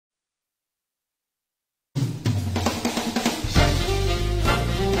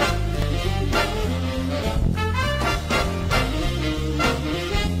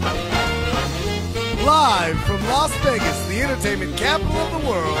Las Vegas, the entertainment capital of the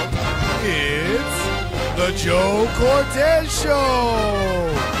world, it's the JOE CORTEZ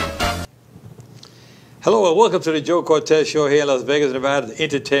Show. Hello and welcome to the JOE CORTEZ Show here in Las Vegas, Nevada, the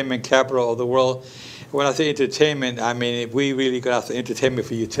entertainment capital of the world. When I say entertainment, I mean we really got after entertainment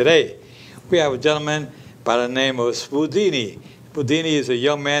for you today. We have a gentleman by the name of Smoothini. Smoothini is a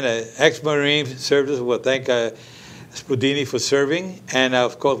young man, an ex-Marine, served us. We'll thank Smoothini for serving. And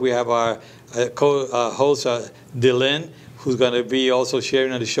of course, we have our co-host, DeLynn, who's going to be also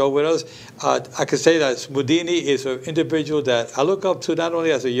sharing on the show with us. I can say that Smoothini is an individual that I look up to not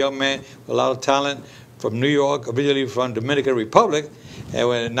only as a young man with a lot of talent from New York, originally from Dominican Republic, and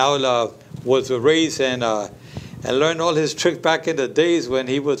when now was raised and learned all his tricks back in the days when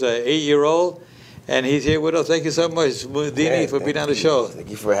he was an 8-year-old. And he's here with us. Thank you so much, Smoothini, for being on the show. Thank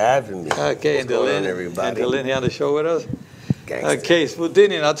you for having me. Okay, and DeLynn here on the show with us. Okay,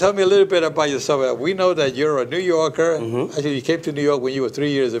 Smoothini, now tell me a little bit about yourself. We know that you're a New Yorker. Actually, you came to New York when you were 3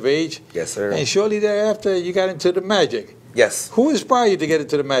 years of age. Yes, sir. And shortly thereafter, you got into the magic. Yes. Who inspired you to get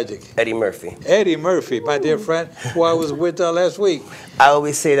into the magic? Eddie Murphy. Eddie Murphy, my dear friend, who I was with last week. I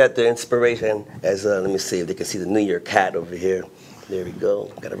always say that the inspiration, as let me see if they can see the New York cat over here. There we go.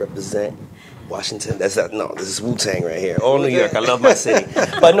 Got to represent Washington. That's not, no, this is Wu-Tang right here. All New York. I love my city.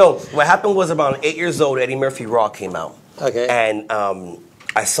 But no, what happened was about 8 years old, Eddie Murphy Raw came out. Okay. And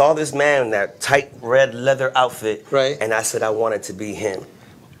I saw this man in that tight red leather outfit. Right. And I said I wanted to be him,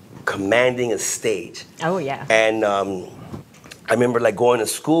 commanding a stage. Oh, yeah. And I remember like going to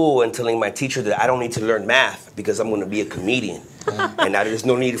school and telling my teacher that I don't need to learn math because I'm going to be a comedian. And now there's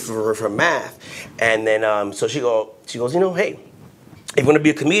no need for math. And then so she goes, you know, hey, if you want to be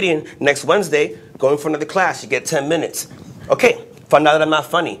a comedian, next Wednesday, go in front of the class. You get 10 minutes. Okay. Found out that I'm not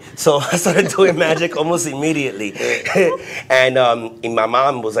funny. So I started doing magic almost immediately. And my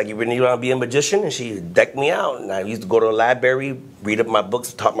mom was like, you really want to be a magician? And she decked me out. And I used to go to the library, read up my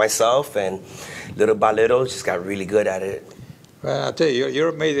books, taught myself. And little by little, just got really good at it. Well, I'll tell you, you're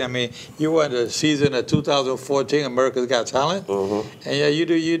amazing. I mean, you won the season of 2014 America's Got Talent, and yeah,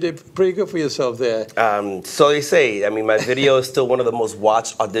 you did pretty good for yourself there. So they say. I mean, my video is still one of the most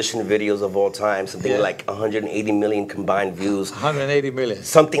watched audition videos of all time. Something like 180 million combined views. 180 million.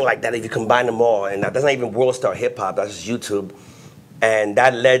 Something like that if you combine them all. And that's not even World Star Hip Hop. That's just YouTube. And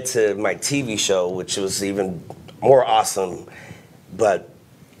that led to my TV show, which was even more awesome. But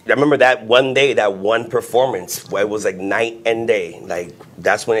I remember that one day, that one performance, where it was like night and day. Like,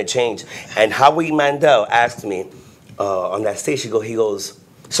 that's when it changed. And Howie Mandel asked me on that stage, he goes,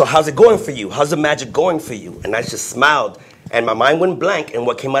 so how's it going for you? How's the magic going for you? And I just smiled, and my mind went blank, and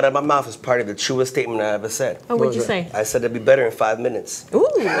what came out of my mouth was probably the truest statement I ever said. Oh, what'd you say? I said it'd be better in 5 minutes. Ooh,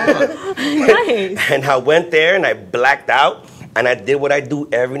 nice. And I went there, and I blacked out. And I did what I do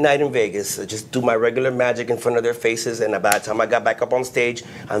every night in Vegas. I just do my regular magic in front of their faces. And by the time I got back up on stage,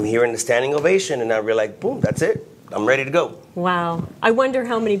 I'm hearing the standing ovation. And I realized, boom, that's it. I'm ready to go. Wow. I wonder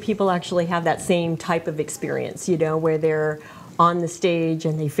how many people actually have that same type of experience, you know, where they're on the stage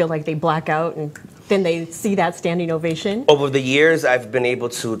and they feel like they black out and then they see that standing ovation. Over the years, I've been able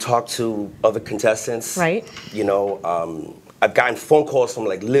to talk to other contestants. Right. You know, I've gotten phone calls from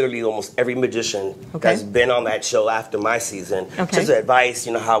like literally almost every magician that's been on that show after my season. Just advice,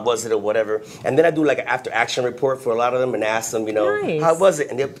 you know, how was it or whatever. And then I do like an after action report for a lot of them and ask them, you know, how was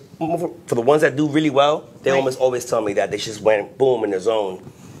it? And for the ones that do really well, they almost always tell me that they just went boom in their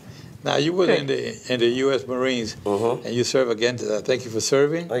zone. Now, you were in the U.S. Marines, and you serve again. Thank you for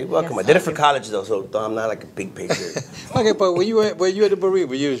serving. Oh, you're welcome. Yes, I did it for college, though, so I'm not like a big patriot. Okay, but when you were at the Marine,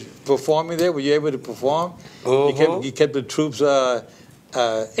 were you performing there? Were you able to perform? You kept the troops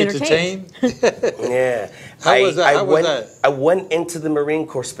entertained? Yeah. How was that? I went into the Marine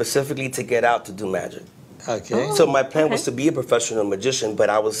Corps specifically to get out to do magic. Okay. So my plan was to be a professional magician,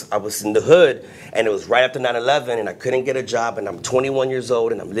 but I was in the hood, and it was right after 9/11, and I couldn't get a job, and I'm 21 years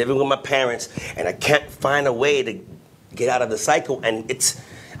old, and I'm living with my parents, and I can't find a way to get out of the cycle, and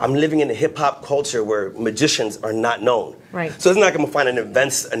I'm living in a hip hop culture where magicians are not known. Right. So it's not like I'm gonna find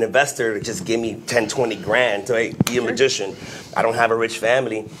an investor to just give me 10, 20 grand to be a magician. I don't have a rich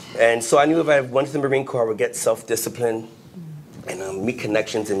family, and so I knew if I went to the Marine Corps, I would get self-discipline and meet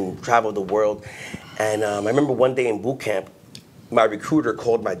connections and travel the world. And I remember one day in boot camp, my recruiter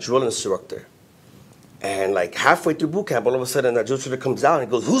called my drill instructor. And like halfway through boot camp, all of a sudden, the drill instructor comes out and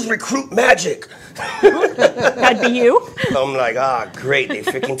goes, "Who's recruit magic?" That'd be you. I'm like, great, they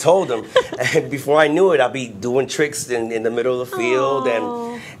freaking told him. And before I knew it, I'd be doing tricks in the middle of the field.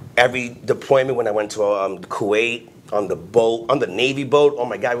 And every deployment when I went to Kuwait, on the boat, on the Navy boat. Oh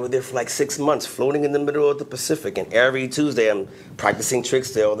my God, we were there for like 6 months, floating in the middle of the Pacific. And every Tuesday, I'm practicing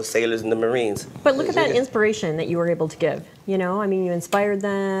tricks to all the sailors and the Marines. But look at that inspiration that you were able to give. You know, I mean, you inspired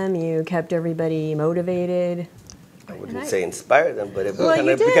them, you kept everybody motivated. I wouldn't say inspire them, but it Well, kind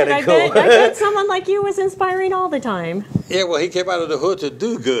you of did. I cool. bet someone like you was inspiring all the time. Yeah, well, he came out of the hood to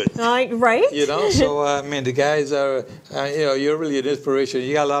do good. Right? You know, so I mean, the guys are, you know, you're really an inspiration.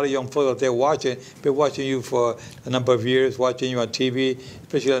 You got a lot of young folks out there watching, been watching you for a number of years, watching you on TV,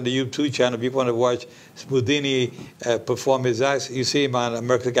 especially on the YouTube channel. If you want to watch Smoothini perform his acts, you see him on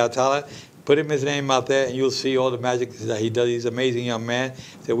America's Got Talent. Put him his name out there, and you'll see all the magic that he does. He's an amazing young man.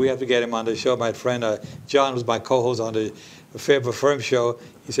 So we have to get him on the show. My friend John was my co-host on the Favorite Firm show.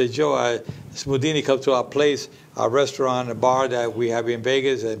 He said, Joe, Smoothini comes to our place, our restaurant, a bar that we have in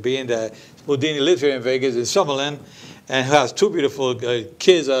Vegas, and being that Smoothini lives here in Vegas, in Summerlin, and has two beautiful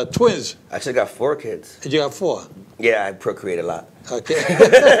kids, twins. I actually got 4 kids. You got 4? Yeah, I procreate a lot. Okay.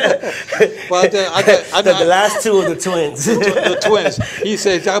 Well, the last 2 are the twins. The twins. He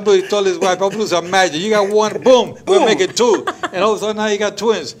said, I told his wife, I'm going to do some magic. You got 1, boom, we'll make it 2. And all of a sudden now you got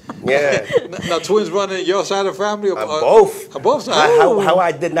twins. Yeah. Now twins running your side of the family? Or both. Both sides? How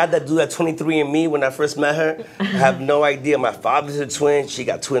I did not do that 23andMe when I first met her, I have no idea. My father's a twin. She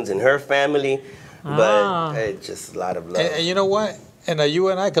got twins in her family. But it's just a lot of love. And you know what? And you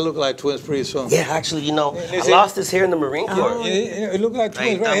and I can look like twins pretty soon. Yeah, actually, you know, I lost this hair in the Marine Corps. It look like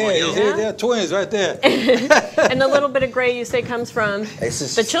twins right here. They're twins right there. And the little bit of gray you say comes from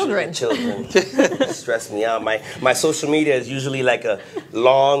the children. Children stress me out. My social media is usually like a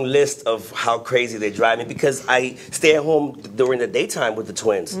long list of how crazy they drive me because I stay at home during the daytime with the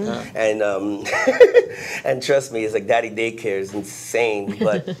twins. And and trust me, it's like daddy daycare is insane,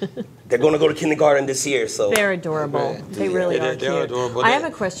 but they're going to go to kindergarten this year. So they're adorable. They really are cute. I have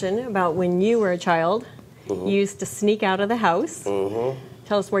a question about when you were a child. You used to sneak out of the house.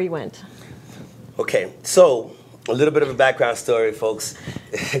 Tell us where you went. Okay, so a little bit of a background story, folks.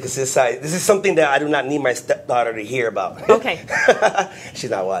 Because this is something that I do not need my stepdaughter to hear about. Okay. She's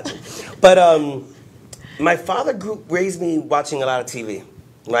not watching. But my father raised me watching a lot of TV,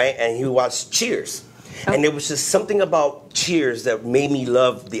 right? And he watched Cheers. And there was just something about Cheers that made me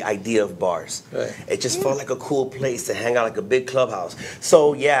love the idea of bars. Right. It just felt like a cool place to hang out, like a big clubhouse.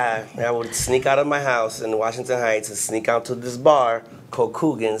 So yeah, I would sneak out of my house in Washington Heights and sneak out to this bar called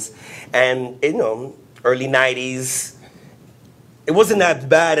Coogan's. And, you know, early 90s, it wasn't that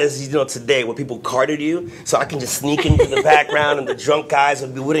bad as, you know, today where people carded you. So I can just sneak into the background and the drunk guys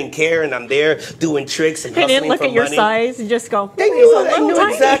wouldn't care, and I'm there doing tricks and They hustling didn't look for at your money. size and just go, They knew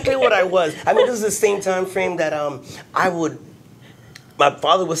exactly what I was. I mean, this is the same time frame that my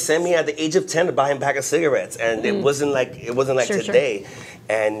father would send me at the age of 10 to buy him a pack of cigarettes, and it wasn't like today.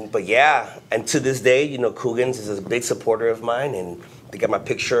 But yeah, and to this day, you know, Coogan's is a big supporter of mine, and they got my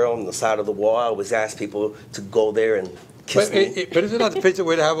picture on the side of the wall. I always ask people to go there and kiss me. But is it not the picture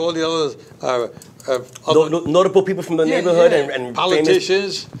where they have all the others? Notable people from the neighborhood and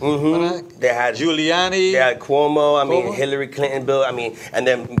politicians. They had Giuliani. They had Cuomo. I mean, Hillary Clinton, Bill. I mean, and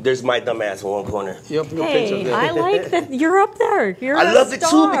then there's my dumb ass in one corner. Hey, I like that you're up there. I loved it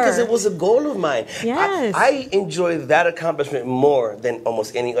too because it was a goal of mine. Yes. I enjoy that accomplishment more than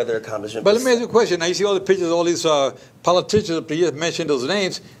almost any other accomplishment. But let me ask you a question. Now you see all the pictures of all these politicians. You just mentioned those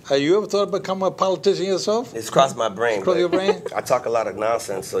names. Have you ever thought about becoming a politician yourself? It's crossed my brain. Crossed your brain? I talk a lot of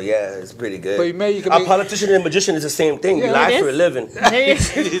nonsense, so yeah, it's pretty good. But you can a politician and magician is the same thing. Yeah, you lie for a living. Lie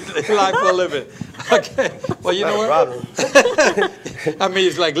for a living. Okay. Well, you know what? I mean,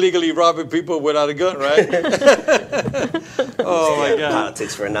 it's like legally robbing people without a gun, right? Oh my God.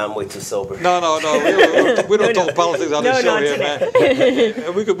 Politics for now. I'm way too sober. No. We don't talk politics on this show here,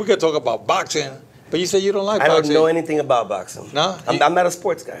 man. We could talk about boxing. But you say you don't like boxing. I don't know anything about boxing. No? I'm not a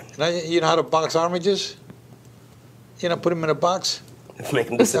sports guy. No, you know how to box oranges? You know, put them in a box? Make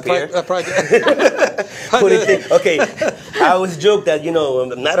them disappear. Okay. I always joke that, you know,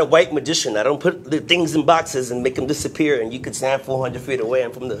 I'm not a white magician. I don't put the things in boxes and make them disappear, and you could stand 400 feet away.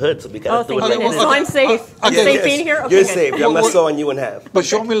 I'm from the hood, so we got to do it like this. So I'm safe. I'm safe in here? Okay, you're safe. I'm not sawing you in half. But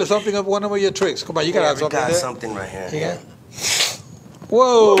show me something of one of your tricks. Come on, you got to have something there. Something right here. Yeah.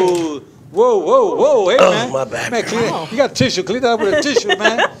 Whoa. Hey, man. My bad. Man, you got tissue. Clean that up with a tissue,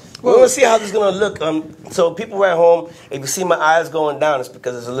 man. We're going to see how this is going to look. So people at home, if you see my eyes going down, it's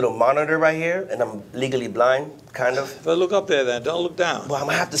because there's a little monitor right here, and I'm legally blind, kind of. But look up there, then. Don't look down. Well, I'm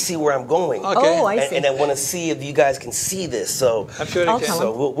going to have to see where I'm going. Okay. Oh, I see. And I want to see if you guys can see this. So I'm sure they can.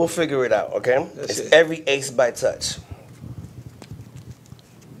 So we'll figure it out, okay? It's every ace by touch.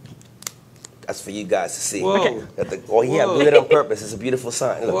 That's for you guys to see. Whoa. Okay. Oh yeah, I'm doing it on purpose. It's a beautiful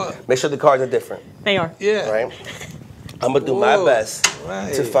sign. Look, make sure the cards are different. They are. Yeah. Right? I'm gonna do my best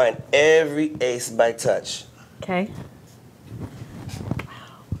Right. to find every ace by touch. Okay.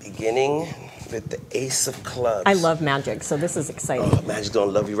 Beginning with the ace of clubs. I love magic, so this is exciting. Oh, Magic's gonna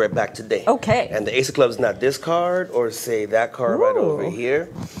love you right back today. Okay. And the ace of clubs is not this card or say that card right over here.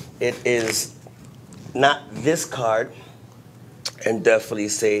 It is not this card, and definitely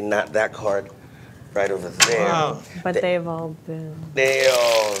say not that card right over there. Wow. But they've all been. They're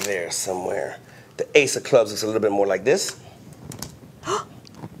all there somewhere. The ace of clubs is a little bit more like this.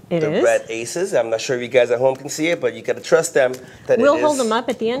 It The is? red aces. I'm not sure if you guys at home can see it, but you gotta trust them that We'll it is. hold them up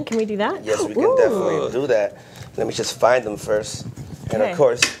at the end. Can we do that? Yes, we can Ooh. definitely do that. Let me just find them first. And Okay. of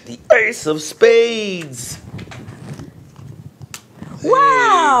course, the ace of spades.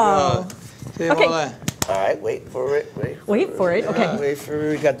 Wow! See, Okay. hold on. All right, wait for it. Wait for it. Okay. Wait for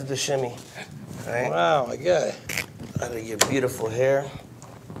it. We got to do the shimmy. All right. Wow, my God. Out of your beautiful hair.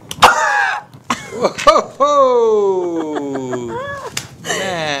 Whoa!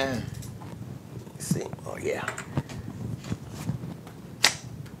 Man. Let's see. Oh yeah.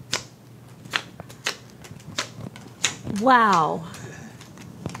 Wow.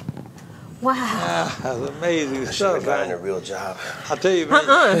 Wow. Ah, that's amazing I should stuff, have gotten a man. real job. I'll tell you, man.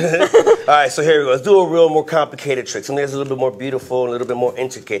 All right, so here we go. Let's do a real more complicated trick. Something that's a little bit more beautiful, a little bit more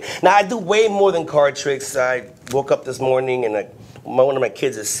intricate. Now, I do way more than card tricks. I woke up this morning and one of my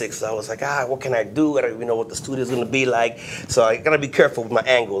kids is sick, so I was like, what can I do? I don't even know what the studio's gonna be like. So I gotta be careful with my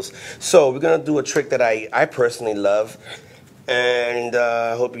angles. So we're gonna do a trick that I personally love, and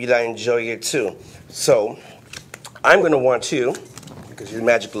I hope you enjoy it too. So I'm gonna want you, because you're a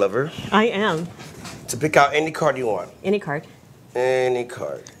magic lover, I am. to pick out any card you want. Any card. Any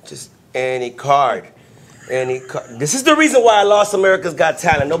card. Just any card. Any card. This is the reason why I lost America's Got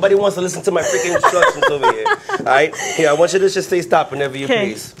Talent. Nobody wants to listen to my freaking instructions over here. All right? Here, I want you to just stay stop whenever you Okay.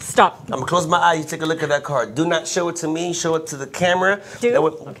 please. Stop. I'm going to close my eyes. You take a look at that card. Do not show it to me. Show it to the camera. Do? That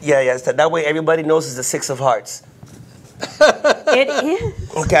way, Okay. yeah. That way everybody knows it's the Six of Hearts. It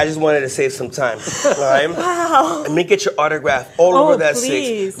is. Okay, I just wanted to save some time. All right? Wow. Let me get your autograph all Oh, over that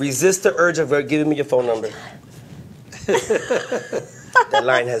please. six. Resist the urge of giving me your phone number. That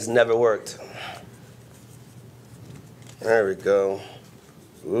line has never worked. There we go.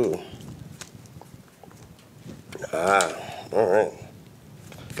 Ooh. All right.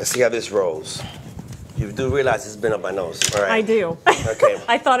 Let's see how this rolls. You do realize it's been up my nose. All right. I do. Okay.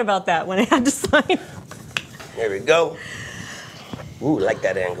 I thought about that when I had to sign. There we go. Ooh, like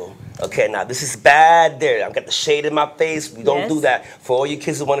that angle. Okay, now this is bad there. I've got the shade in my face. We don't Yes. do that. For all you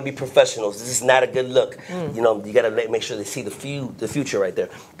kids who want to be professionals, this is not a good look. You know, you got to make sure they see the future right there.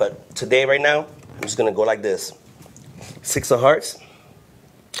 But today, right now, I'm just going to go like this. Six of Hearts.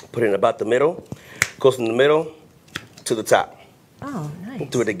 Put it in about the middle. Goes from the middle to the top. Oh, nice.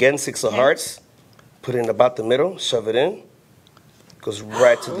 Do it again, Six of Hearts. Put it in about the middle. Shove it in. Goes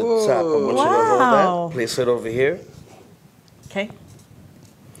right to the top. I want you to hold Wow. that. Place it over here. Okay.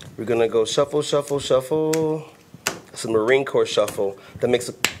 We're gonna go shuffle, shuffle, shuffle. It's a Marine Corps shuffle that makes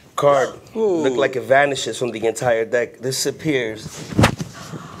a card look like it vanishes from the entire deck. Disappears.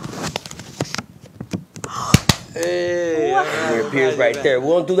 Hey, all right. It appears right there. We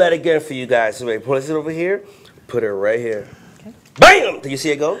won't do that again for you guys. So wait, place it over here. Put it right here. Okay. BAM! Did you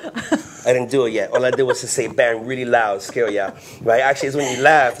see it go? I didn't do it yet. All I did was to say bam really loud, scare y'all. Right? Actually, it's when you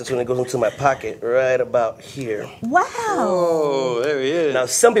laugh. That's when it goes into my pocket, right about here. Wow. Oh, there he is. Now,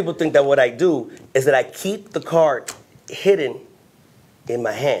 some people think that what I do is that I keep the card hidden in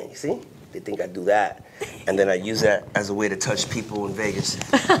my hand. You see? They think I do that. And then I use that as a way to touch people in Vegas,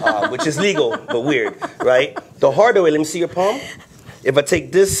 which is legal, but weird, right? The harder way, let me see your palm. If I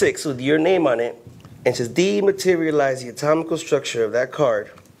take this six with your name on it and just dematerialize the atomical structure of that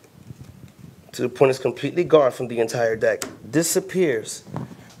card to the point it's completely gone from the entire deck, disappears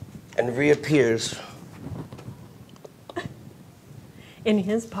and reappears. In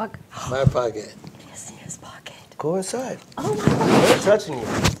his pocket. My pocket. Yes, in his pocket. Go inside. Oh my God. I'm not touching you.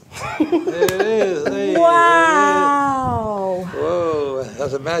 There it is. Hey, Wow. whoa,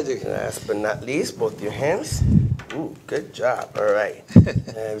 that's a magic. Last but not least, both your hands. Ooh, good job. All right.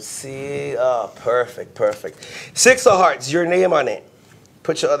 Let's see. Oh, perfect, perfect. Six of Hearts, your name on it.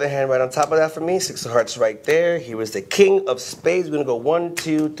 Put your other hand right on top of that for me. Six of Hearts right there. Here is the King of Spades. We're going to go 1,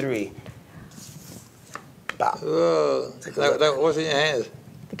 2, 3. Bop. Whoa, what's in your hands?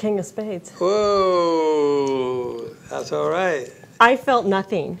 The King of Spades. Whoa, that's all right. I felt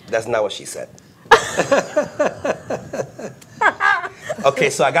nothing. That's not what she said. Okay,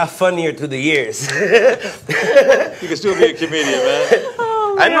 so I got funnier through the years. You can still be a comedian, man.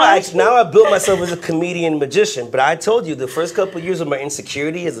 Oh, I know. Now I built myself as a comedian magician, but I told you the first couple of years of my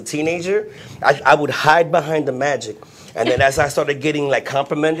insecurity as a teenager, I would hide behind the magic, and then as I started getting like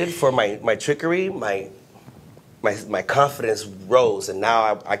complimented for my trickery, my confidence rose, and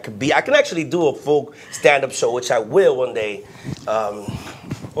now I can actually do a full stand-up show, which I will one day.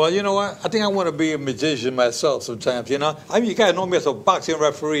 Well, you know what? I think I want to be a magician myself sometimes, you know? I mean, you guys know me as a boxing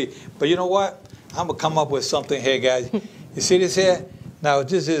referee, but you know what? I'm going to come up with something here, guys. You see this here? Now,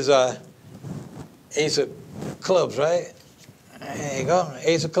 this is Ace of Clubs, right? There you go,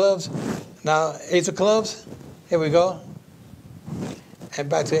 Ace of Clubs. Now, Ace of Clubs, here we go. And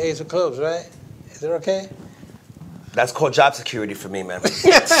back to Ace of Clubs, right? Is it okay? That's called job security for me, man.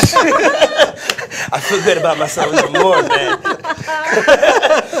 I feel good about myself even more, man.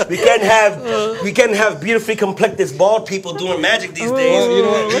 we can't have beautifully complected bald people doing magic these days. Well,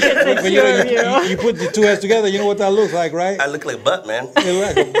 you know what? You put the two heads together, you know what that looks like, right? I look like a butt, man. You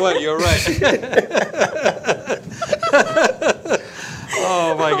look like a butt, you're right.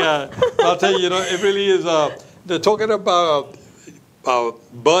 Oh my God. I'll tell you, you know, it really is, they're talking about but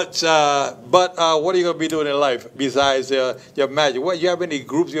what are you going to be doing in life besides your magic? What, you have any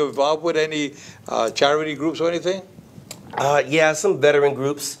groups you're involved with? Any charity groups or anything? Yeah, some veteran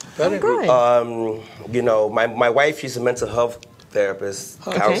groups. Veteran groups. You know, my wife, she's a mental health therapist,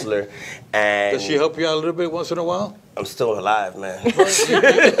 counselor, and does she help you out a little bit once in a while? I'm still alive, man.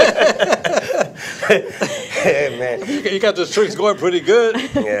 Yeah, man. You got the streaks going pretty good.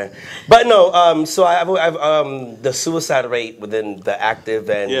 Yeah, but no. So I've the suicide rate within the active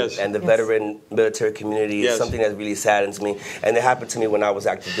and the veteran military community is something that really saddens me. And it happened to me when I was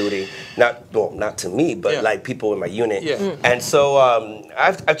active duty. Not to me, but like people in my unit. Yeah. And so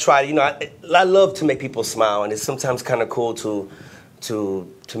I've tried. You know, I love to make people smile, and it's sometimes kind of cool to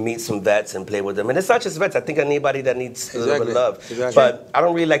meet some vets and play with them. And it's not just vets. I think anybody that needs a little bit of love. Exactly. But I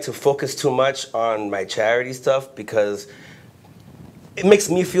don't really like to focus too much on my charity stuff because it makes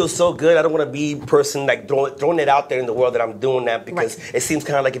me feel so good. I don't want to be a person like throwing it out there in the world that I'm doing that because it seems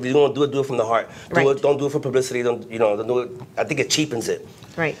kind of like if you don't do it from the heart. Don't do it for publicity. Don't do it. I think it cheapens it.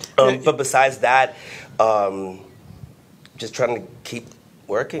 Right. But besides that, just trying to keep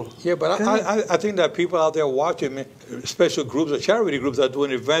working. Yeah, but I think that people out there watching, special groups or charity groups that are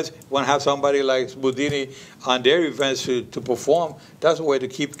doing events, want to have somebody like Smoothini on their events to perform. That's a way to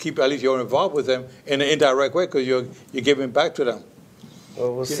keep at least you're involved with them in an indirect way because you're giving back to them.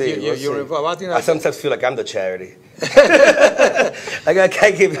 Well, we'll see. You're involved. I sometimes feel like I'm the charity. Like I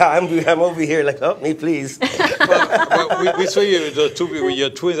can't give. I'm over here like, help me, please. But we saw you with your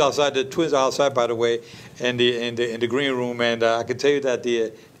twins outside. The twins are outside, by the way, in the green room, and I can tell you that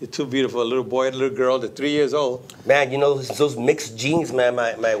the two beautiful, a little boy and a little girl. They're 3 years old. Man, you know those mixed genes, man.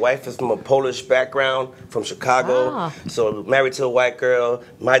 My wife is from a Polish background, from Chicago, so married to a white girl.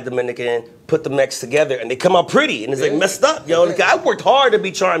 My Dominican. Put them next together, and they come out pretty, and it's like messed up, yo. Like, I worked hard to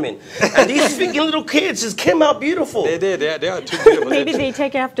be charming, and these freaking little kids just came out beautiful. They did. They are too beautiful. Maybe they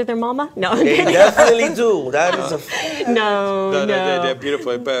take after their mama. No, they definitely do. That is no. They're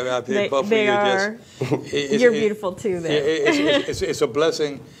beautiful. But they are. You're beautiful too. Then it's a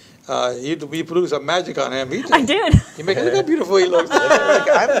blessing. You produce a magic on him. I did. You make look how beautiful he looks.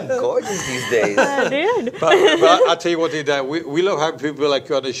 I'm gorgeous these days. I did. But I'll tell you one thing, that we love having people like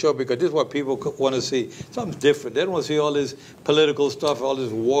you on the show because this is what people want to see. Something different. They don't want to see all this political stuff, all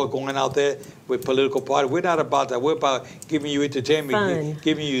this war going out there with political parties. We're not about that. We're about giving you entertainment,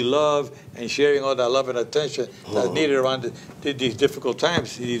 giving you love, and sharing all that love and attention that's needed around these difficult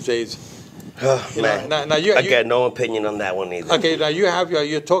times these days. Man, now I got no opinion on that one either. Okay, now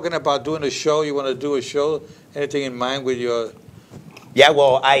you're talking about doing a show. You want to do a show? Anything in mind with your? Yeah,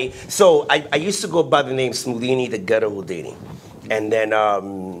 well, I used to go by the name Smoothini, the Ghetto Houdini, and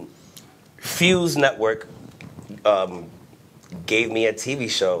then Fuse Network gave me a TV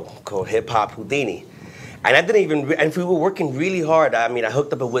show called Hip Hop Houdini. And I didn't even, and we were working really hard. I mean, I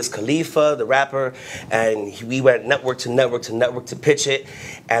hooked up with Wiz Khalifa, the rapper, and we went network to network to network to pitch it.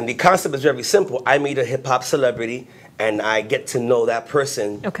 And the concept is very simple. I meet a hip-hop celebrity, and I get to know that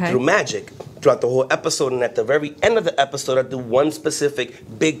person through magic throughout the whole episode. And at the very end of the episode, I do one specific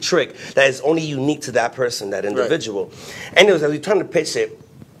big trick that is only unique to that person, that individual. Right. Anyways, as we were trying to pitch it,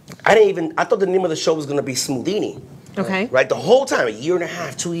 I thought the name of the show was going to be Smoothini. Okay. Right, the whole time, 1.5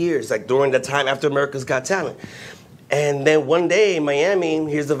 years, 2 years, like during the time after America's Got Talent. And then one day in Miami,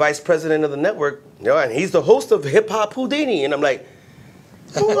 here's the vice president of the network, and he's the host of Hip Hop Houdini. And I'm like,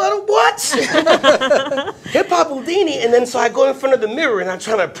 what? Hip Hop Houdini? And then so I go in front of the mirror and I'm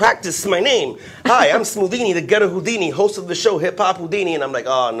trying to practice my name. Hi, I'm Smoothini, the Ghetto Houdini, host of the show Hip Hop Houdini. And I'm like,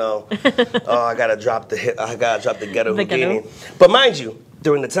 oh no, I gotta drop the Ghetto Houdini. But mind you,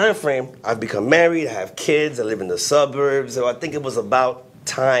 during the time frame, I've become married, I have kids, I live in the suburbs, so I think it was about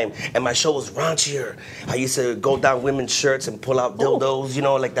time. And my show was raunchier. I used to go down women's shirts and pull out dildos, you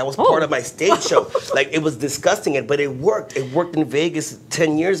know, like that was part of my stage show. Like it was disgusting, but it worked. It worked in Vegas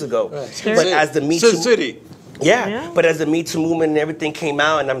 10 years ago. Right. But as the Me Too... Sin City. Yeah, but as the Me Too movement and everything came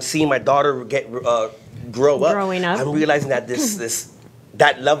out, and I'm seeing my daughter grow up, I'm realizing that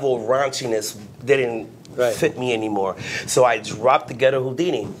that level of raunchiness didn't fit me anymore. So I dropped the Ghetto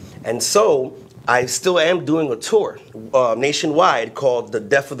Houdini, and so I still am doing a tour nationwide called the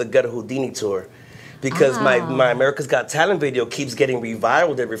Death of the Ghetto Houdini Tour. Because my America's Got Talent video keeps getting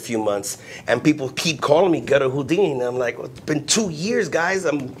reviled every few months, and people keep calling me Ghetto Houdini, and I'm like, well, it's been 2 years, guys.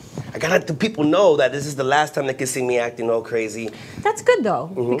 I gotta let the people know that this is the last time they can see me acting all crazy. That's good though,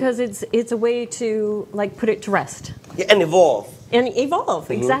 because it's a way to like put it to rest. Yeah, and evolve. And evolve,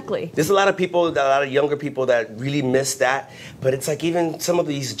 exactly. There's a lot of people, a lot of younger people that really miss that, but it's like even some of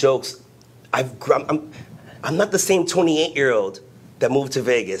these jokes, I'm not the same 28-year-old that moved to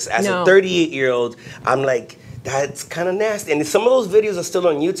Vegas. As a 38-year-old, I'm like, that's kind of nasty. And some of those videos are still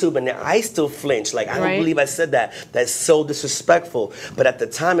on YouTube, and I still flinch. Like, I don't believe I said that. That's so disrespectful. But at the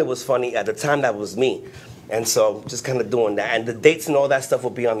time, it was funny. At the time, that was me. And so, just kind of doing that. And the dates and all that stuff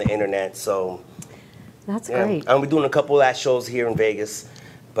will be on the internet. So, that's great. I'm doing a couple of shows here in Vegas.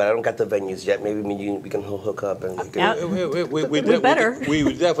 But I don't got the venues yet. Maybe we can hook up and we better. We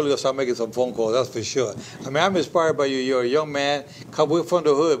definitely gonna start making some phone calls. That's for sure. I mean, I'm inspired by you. You're a young man. We're from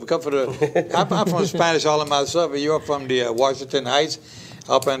the hood. We come from the. I'm from Spanish Harlem myself, and you're from the Washington Heights,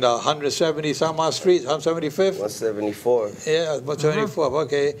 up in the 170 some odd street, 175th. 174. Yeah, 174.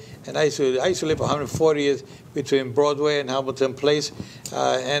 Okay. And I used to live 140 years between Broadway and Hamilton Place,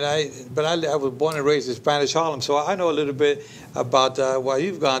 I was born and raised in Spanish Harlem, so I know a little bit about what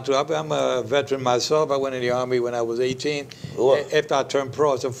you've gone through. I'm a veteran myself. I went in the Army when I was 18. After I turned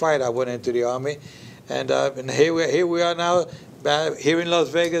pro as a fighter, I went into the Army, and here we are now. Here in Las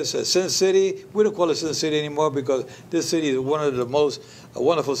Vegas, Sin City. We don't call it Sin City anymore because this city is one of the most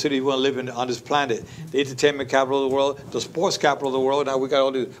wonderful cities you want to live in on this planet. The entertainment capital of the world, the sports capital of the world. Now we got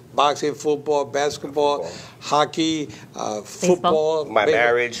all these boxing, football, basketball, hockey, football. My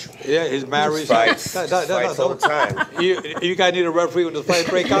marriage. Yeah, his marriage. Fights all the time. You guys need a referee when the fight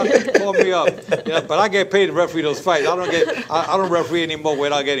break out? Call me up. You know, but I get paid to referee those fights. I don't referee anymore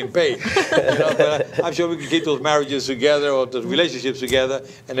without getting paid. You know, but I'm sure we can keep those marriages together or the relationships together.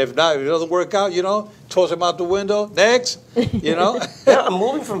 And if not, if it doesn't work out, you know, toss them out the window. Next, you know. Yeah, I'm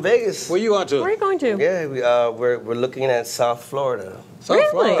moving from Vegas. Where you going to? Where are you going to? Yeah, we're looking at South Florida.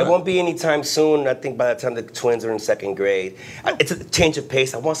 Really? It won't be anytime soon. I think by the time the twins are in 2nd grade. It's a change of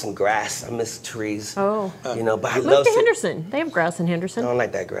pace. I want some grass. I miss trees. Oh. You know, but I Move love to Henderson. They have grass in Henderson. I don't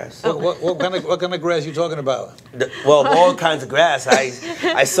like that grass. What kind of grass you talking about? Well, all kinds of grass.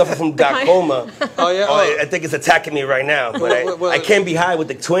 I suffer from glaucoma. Oh, yeah? I think it's attacking me right now. But I can't be high with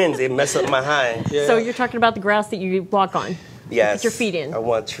the twins. They mess up my high. Yeah. So you're talking about the grass that you walk on? Yes. Put your feet in. I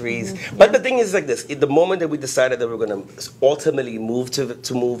want trees. But the thing is like this. The moment that we decided that we're going to ultimately move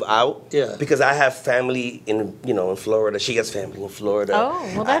to move out, because I have family in Florida. She has family in Florida.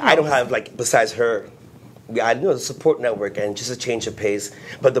 Oh, well that I don't have, like, besides her, I know the support network and just a change of pace.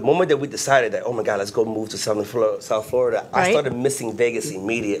 But the moment that we decided that, oh my God, let's go move to South Florida, I started missing Vegas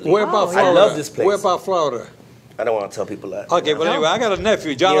immediately. Where about Florida? I love this place. Where about Florida? I don't want to tell people that. Okay, but anyway, I got a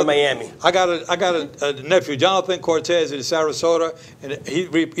nephew, Jonathan. Miami. I got a nephew, Jonathan Cortez in Sarasota, and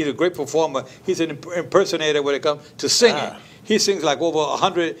he's a great performer. He's an impersonator when it comes to singing. He sings like over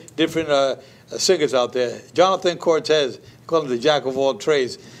 100 different singers out there. Jonathan Cortez, call him the jack of all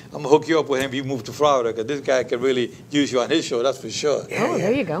trades. I'm going to hook you up with him if you move to Florida, because this guy can really use you on his show, that's for sure. Yeah,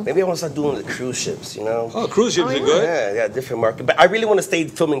 there you go. Maybe I want to start doing the cruise ships, you know? Oh, cruise ships are good. Yeah, different market. But I really want to stay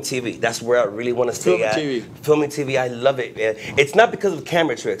filming TV. That's where I really want to stay at. Filming TV, I love it. It's not because of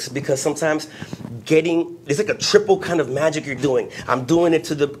camera tricks, because sometimes it's like a triple kind of magic you're doing. I'm doing it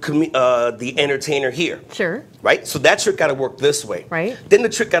to the entertainer here. Sure. Right? So that trick got to work this way. Right. Then the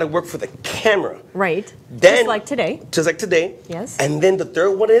trick got to work for the camera. Right. Then, just like today. Just like today. Yes. And then the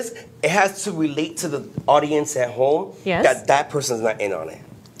third one is, it has to relate to the audience at home. Yes. That person's not in on it.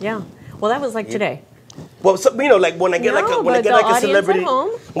 Yeah. Well, that was like today. Well, so, like when I get a celebrity,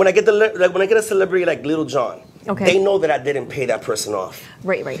 when I get a celebrity like Little John, they know that I didn't pay that person off.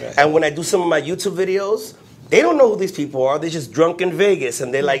 Right. And when I do some of my YouTube videos, they don't know who these people are. They're just drunk in Vegas,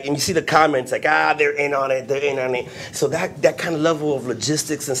 and they're like, and you see the comments like, they're in on it. So that kind of level of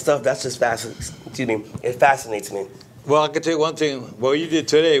logistics and stuff, that's just fascinates me. It fascinates me. Well, I can tell you one thing. What you did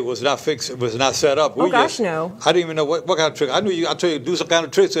today was not fixed. It was not set up. Oh, gosh, no. I didn't even know what kind of trick. I knew you. I told you to do some kind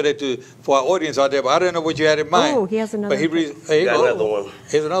of trick so that for our audience out there, but I didn't know what you had in mind. Oh, he has another. But he got another one.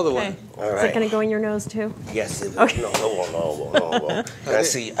 Here's another Okay. one. All right. Is it going to go in your nose too? Yes. It, Okay. No. I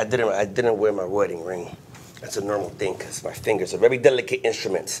see. I didn't wear my wedding ring. That's a normal thing because my fingers are very delicate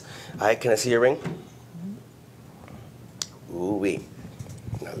instruments. All right. Can I see your ring? Ooh wee.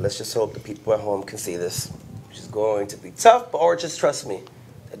 Now let's just hope the people at home can see this. Which is going to be tough, or just trust me.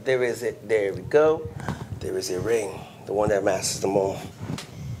 There is it. There we go. There is a ring. The one that masters them all.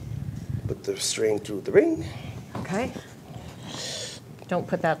 Put the string through the ring. Okay. Don't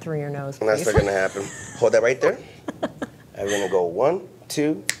put that through your nose, And that's please. not gonna happen. Hold that right there. And we're gonna go 1,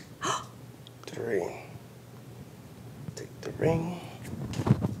 2, 3. Take the ring.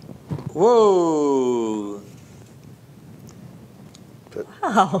 Whoa. Put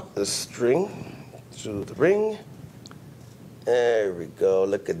Wow. the string through the ring. There we go.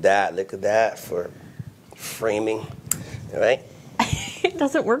 Look at that. Look at that for framing. All right. It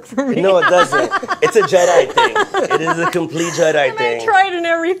doesn't work for me. No, it doesn't. It's a Jedi thing. It is a complete Jedi And thing. I tried and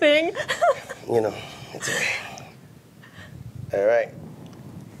everything. You know, it's okay. All right.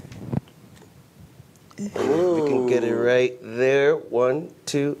 And we can get it right there. 1,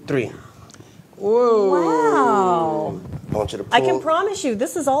 2, 3. Whoa. Wow. I want you to pull. I can promise you,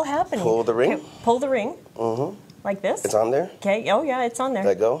 this is all happening. Pull the ring. Okay, pull the ring. Mm-hmm. Like this. It's on there. Okay. Oh, yeah, it's on there.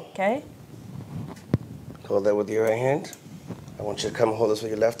 Let go. Okay. Hold that with your right hand. I want you to come and hold this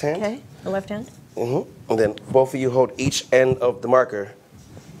with your left hand. Okay. The left hand. Mm-hmm. And then both of you hold each end of the marker.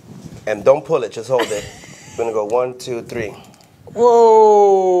 And don't pull it, just hold it. We're gonna go 1, 2, 3.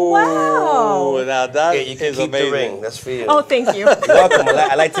 Whoa. Wow. Now that Yeah, you can is keep amazing. the ring. That's for you. Oh, thank you. You're welcome.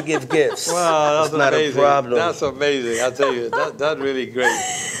 I like to give gifts. Wow, that's It's not amazing. a problem. That's amazing. I tell you, that's really great.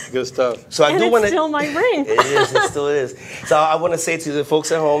 Good stuff. So I And do it's want to. still my ring. It is. It still is. So I want to say to the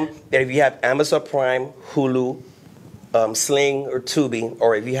folks at home that if you have Amazon Prime, Hulu, Sling, or Tubi,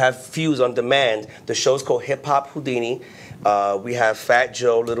 or if you have Fuse on demand, the show's called Hip Hop Houdini. We have Fat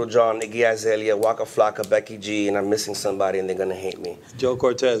Joe, Little John, Iggy Azalea, Waka Flocka, Becky G, and I'm missing somebody, and they're gonna hate me. Joe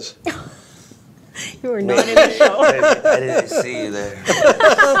Cortez. You are not in the show. I didn't see you there.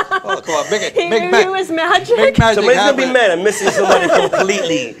 Oh, come on, make He was magic. Make magic Somebody's gonna be happen. mad. I'm missing somebody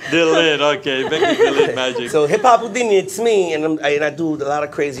completely. DeLynn, okay, make it DeLynn magic. So Hip Hop Houdini, it's me, and I do a lot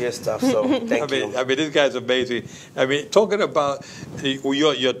of crazier stuff. So thank you. I mean, this guy's amazing. I mean, talking about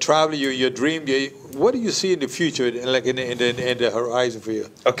your travel, your dream, what do you see in the future, like in the horizon for you?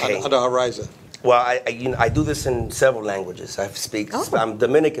 Okay. On the horizon. Well, I do this in several languages. I'm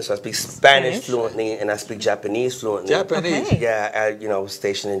Dominican, so I speak Spanish Spanish. fluently, and I speak Japanese fluently. Japanese. Okay. Yeah, I was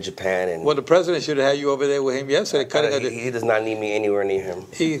stationed in Japan, and Well, the president should have had you over there with him yesterday. he does not need me anywhere near him.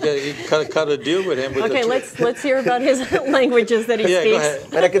 He cut a deal with him. Okay, let's hear about his languages that he Yeah, go speaks.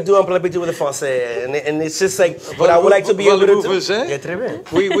 ahead. And I can do un peu with the français, and it's just like what I would like to be able to do. Parlez-vous Yeah, très bien.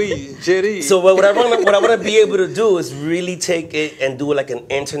 Oui, chérie. So what I want to be able to do is really take it and do like an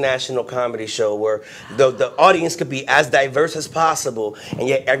international comedy show where the audience could be as diverse as possible, and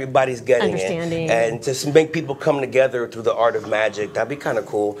yet everybody's getting Understanding. it, and just make people come together through the art of magic. That'd be kind of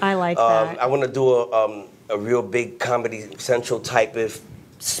cool. I like that. I want to do a real big Comedy Central type of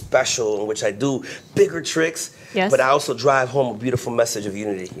special in which I do bigger tricks, Yes. but I also drive home a beautiful message of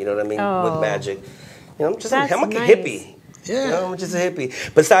unity. You know what I mean? Oh. With magic. You know, That's I'm like nice. a hippie. Yeah. You know, I'm just a hippie.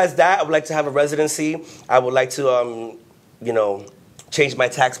 Besides that, I would like to have a residency. I would like to, change my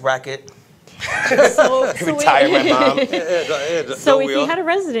tax bracket. So Retire my mom. So if you had a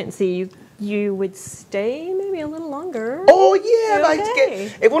residency, you would stay maybe a little longer. Oh yeah, I'd like to Okay.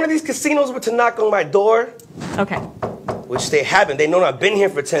 get. If one of these casinos were to knock on my door, Okay. which they haven't, they know I've been here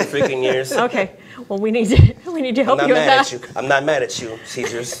for 10 freaking years. Okay. Well, we need to I'm help not you with mad that. at you. I'm not mad at you,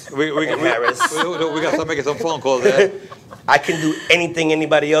 Caesars. we and Harris. got to start making some phone calls there. I can do anything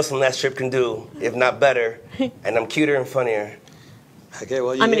anybody else on that strip can do, if not better, and I'm cuter and funnier. Okay,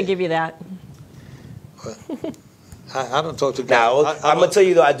 well, I'm going to give you that. I don't talk to guys. Now, I'm gonna tell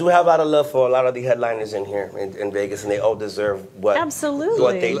you though, I do have a lot of love for a lot of the headliners in here in Vegas, and they all deserve what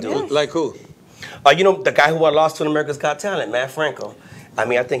they do. Yes. Like who? The guy who I lost to America's Got Talent, Matt Franco. I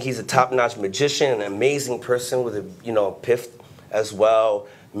mean, I think he's a top-notch magician, an amazing person with a piff as well.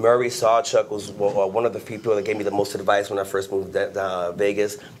 Murray Sawchuck was one of the people that gave me the most advice when I first moved to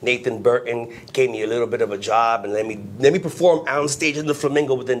Vegas. Nathan Burton gave me a little bit of a job and let me perform on stage in the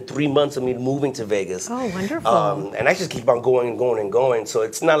Flamingo within 3 months of me moving to Vegas. Oh, wonderful. And I just keep on going and going and going. So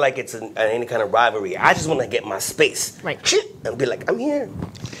it's not like it's any kind of rivalry. I just want to get my space. Right. And be like, I'm here.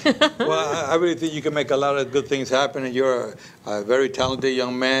 Well, I really think you can make a lot of good things happen, and you're a very talented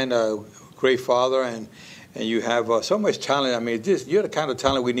young man, a great father, and and you have so much talent. I mean, you're the kind of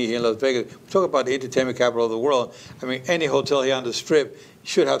talent we need here in Las Vegas. We talk about the entertainment capital of the world. I mean, any hotel here on the Strip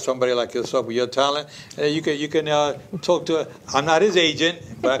should have somebody like yourself with your talent. And you can talk to. I'm not his agent,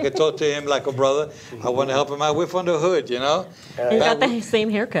 but I can talk to him like a brother. I want to help him out. We're from the hood, you know. And you got the same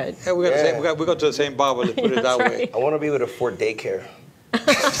haircut. Yeah, we go to the same barber. Let's put it that way. I want to be able to afford daycare.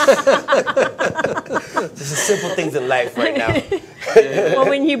 Just the simple things in life right now. Well,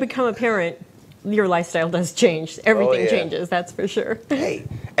 when you become a parent, your lifestyle does change. Everything changes, that's for sure. Hey,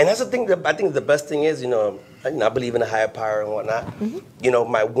 and that's the thing that I think the best thing is, I believe in a higher power and whatnot.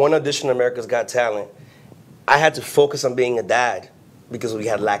 My one audition to America's Got Talent, I had to focus on being a dad because we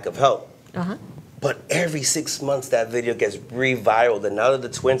had lack of help. But every 6 months that video gets re-viral, and now that the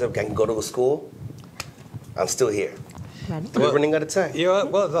twins can go to a school, I'm still here. We're running out of time. Yeah,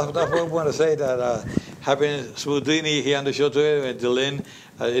 well, that's what I want to say, that having Smoothini here on the show today and DeLynn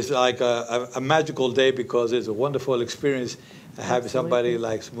is like a magical day, because it's a wonderful experience having somebody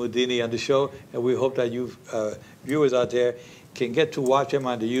like Smoothini on the show, and we hope that you viewers out there can get to watch him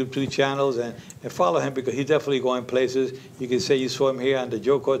on the YouTube channels and follow him, because he's definitely going places. You can say you saw him here on the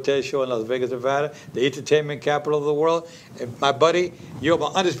JOE CORTEZ Show in Las Vegas, Nevada, the entertainment capital of the world. And my buddy, you're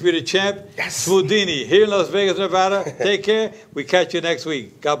my undisputed champ, Smoothini, here in Las Vegas, Nevada. Take care. We catch you next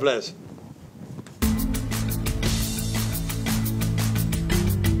week. God bless.